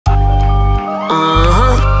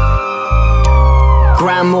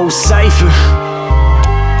Same old Cypher,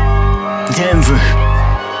 Denver.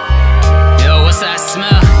 Yo, what's that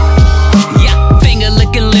smell? Yeah,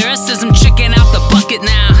 finger-licking lyricism, chicken out the bucket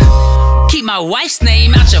now. Keep my wife's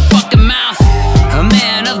name out your fucking mouth. A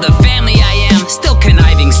man of the family I am, still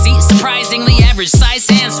conniving, see, surprisingly average size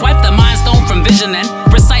hand. Swipe the mind stone from vision and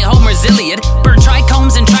recite Homer's Iliad. Burn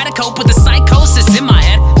trichomes and try to cope with the psychosis in my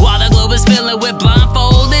head. While the globe is filling with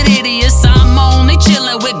blindfolded idiots, I'm only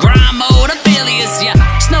chilling with grind mode affiliates. Yeah,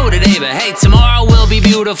 snow today, but hey, tomorrow will be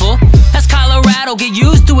beautiful. That's Colorado, get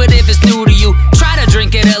used to it if it's new to you. Try to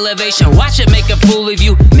drink at elevation, watch it make a fool of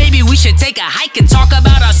you. Maybe we should take a hike and talk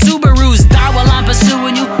about our Subarus. Die while I'm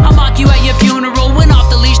pursuing you, I'll mock you at your funeral. Went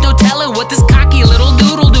off the leash, no telling what this cocky little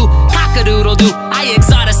doodle do. Cock-a-doodle do, I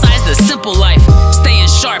exoticize the simple life. Staying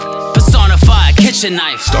sharp, personify a kitchen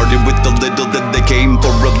knife. Started with the little, then they came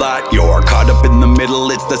for a lot. You're caught up in the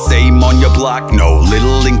middle, it's the same on your block. No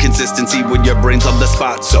little inconsistency when your brain's on the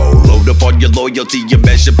spot. So load up on your loyalty, you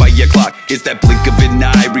measure by your clock. It's that blink of an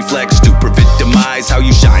eye, reflex to prevent demise. How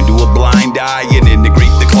you shine to a blind eye and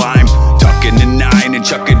integrate the climb. Tucking a 9 and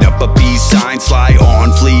chucking up a peace sign. Sly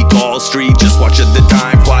on fleek, all street, just watching the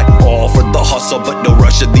time fly. All for the hustle, but no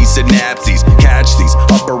rush of these synapses. Catch these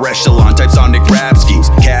upper echelon type sonic rap schemes.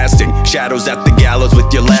 Casting shadows at the gallows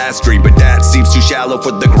with your last dream, but that seems too shallow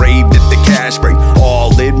for the grave that the cash bring.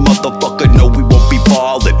 All in, motherfucker, no, we won't be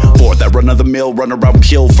falling for that run of the mill, run around,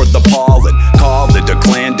 kill for the pollen. Call it a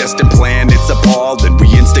clandestine plan, it's appalling. We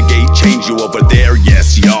instigate, change you over there,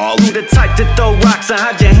 yes, y'all. You the type to throw rocks and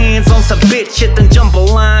hide your hands on some bitch shit, then jump a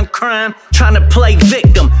line crime, trying to play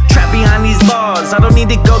victim, trapped behind these bars. I don't need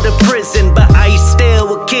to go to prison, but I still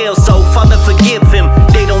will kill, so Father forgive him.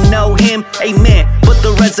 They don't know him, amen, but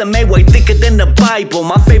the resume way thicker than the Bible.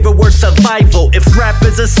 My favorite word, survival. If rap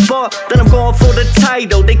is a sport, then I'm going for the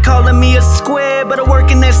title. They calling me a square, but I'm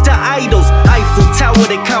working next to idols. Eiffel Tower,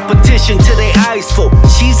 they competition till they eyes full.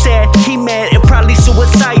 She said he mad and probably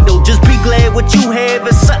suicidal. Just be glad what you have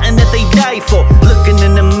is something that they die for. Looking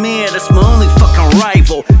in the mirror, that's my only fucking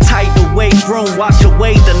rival. Tidal wave room, wash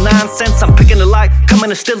away the nonsense. I'm picking the light, coming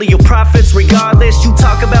to steal your profits. Regardless, you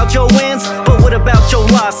talk about your wins, but what about your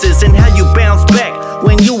losses and how you bounce back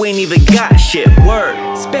when you ain't even got shit? Word.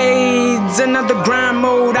 Spades, another grind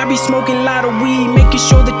mode. I be smoking a lot of weed, making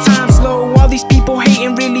sure the time's low. All these people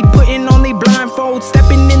hating, really putting on they blindfold.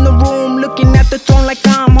 Stepping in the room, looking at the throne like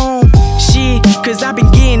I'm home. Shit, cause I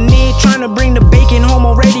been getting it, trying to bring the bacon home.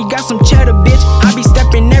 Already got some cheddar, bitch. I be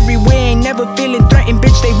stepping everywhere, ain't never feeling threatened,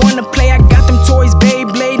 bitch. They wanna play, I got them toys,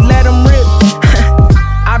 Beyblade, let them rip.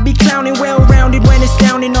 I be clowning, well-rounded when it's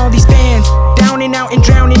down in all these fans. Down and out and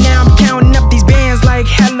drowning, now I'm counting up these bands like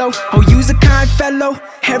hello. Oh, you's a kind fellow.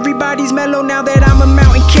 Everybody's mellow now that I'm a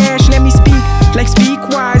mountain cash. Let me speak, like speak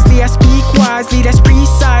wisely. I speak wisely, that's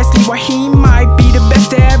precisely why he might be the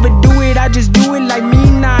best to ever do it. I just do it like me,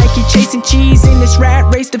 Nike. Chasing cheese in this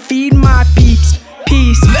rat race to feed my peeps.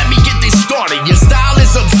 Peace. Let me get this started. Your style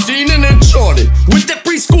is obscene and uncharted. With that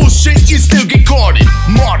preschool shit, you still get carded.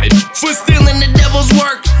 Martyred for stealing the devil's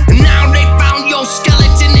work. Now they found your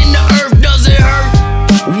skeleton in the earth. Does it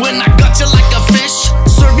hurt? When I got you like a fish,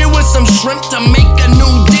 serve you with some shrimp to make a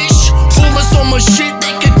new dish. Full of so much shit,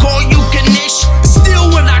 they could call you Kanish. Still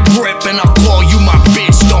when I grip and I call you my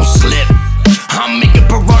bitch, don't slip. I'm making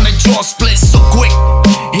piranha jaw split so quick.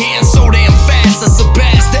 Hands so damn fast, I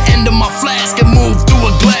surpass the end of my flask and move through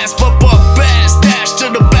a glass. But fast, dash to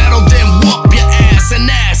the battle, then whoop your ass and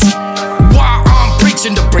ass. While I'm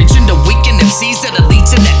preaching the weekend MCs that are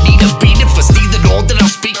leeching, that need a beating for stealing all that I'm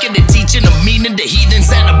speaking and teaching. I'm meaning the heathens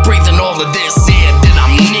that are breathing all of this air that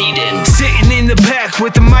I'm needing. Sitting in the back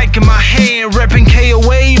with the mic in my hand, repping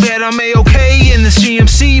KOA, bet I'm A-OK in the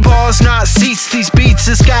CMC bars, not seats. These beats,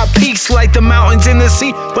 it's got peaks like the mountains in the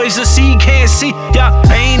sea. Ways the sea can't see, yeah,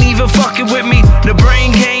 ain't even fucking with me. The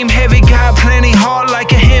brain game heavy, got plenty hard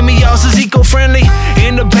like a Hemi. Y'all's is eco-friendly.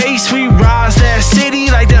 In the base, we rise that city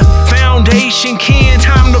like the foundation can.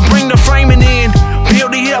 Time to bring the framing in,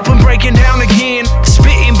 build it up and break it down again.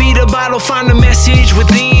 Spit and beat a bottle, find the message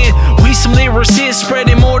within. We some lyricists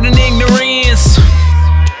spreading more than ignorance.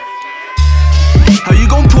 How you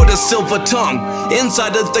gon' put a silver tongue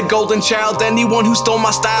inside of the golden child? Anyone who stole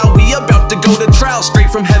my style, we about to go to trial.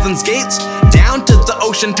 Straight from heaven's gates, down to the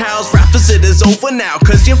ocean tiles. Rappers, it is over now,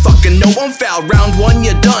 cause you fucking know I'm foul. Round one,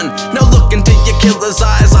 you're done. Now look into your killer's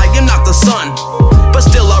eyes, I am not the sun, but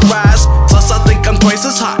still I rise. Plus I think I'm twice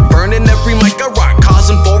as hot, burning every mic I rock,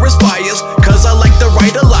 causing forest fires, cause I like to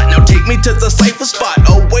write a lot. Now take me to the Cypher spot,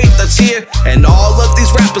 oh wait, that's here. And all of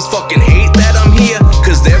these rappers fucking hate that I'm here,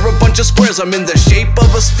 cause they're a bunch of squares, I'm in the shape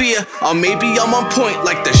of a sphere. Or maybe I'm on point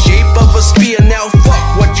like the shape of a spear. Now fuck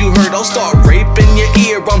what you heard, I'll start raping your ear.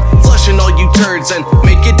 ear. I'm flushing all you turds and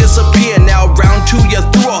make it disappear. Now round 2 you're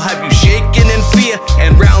through, I'll have you shaking in fear.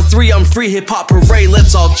 And round 3 I'm free, hip-hop parade,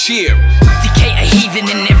 let's all cheer. Decay a heathen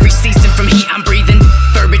in every season, from heat I'm breathing.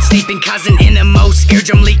 Verbiage steeping, causing innermost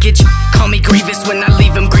eardrum leakage. Call me grievous when I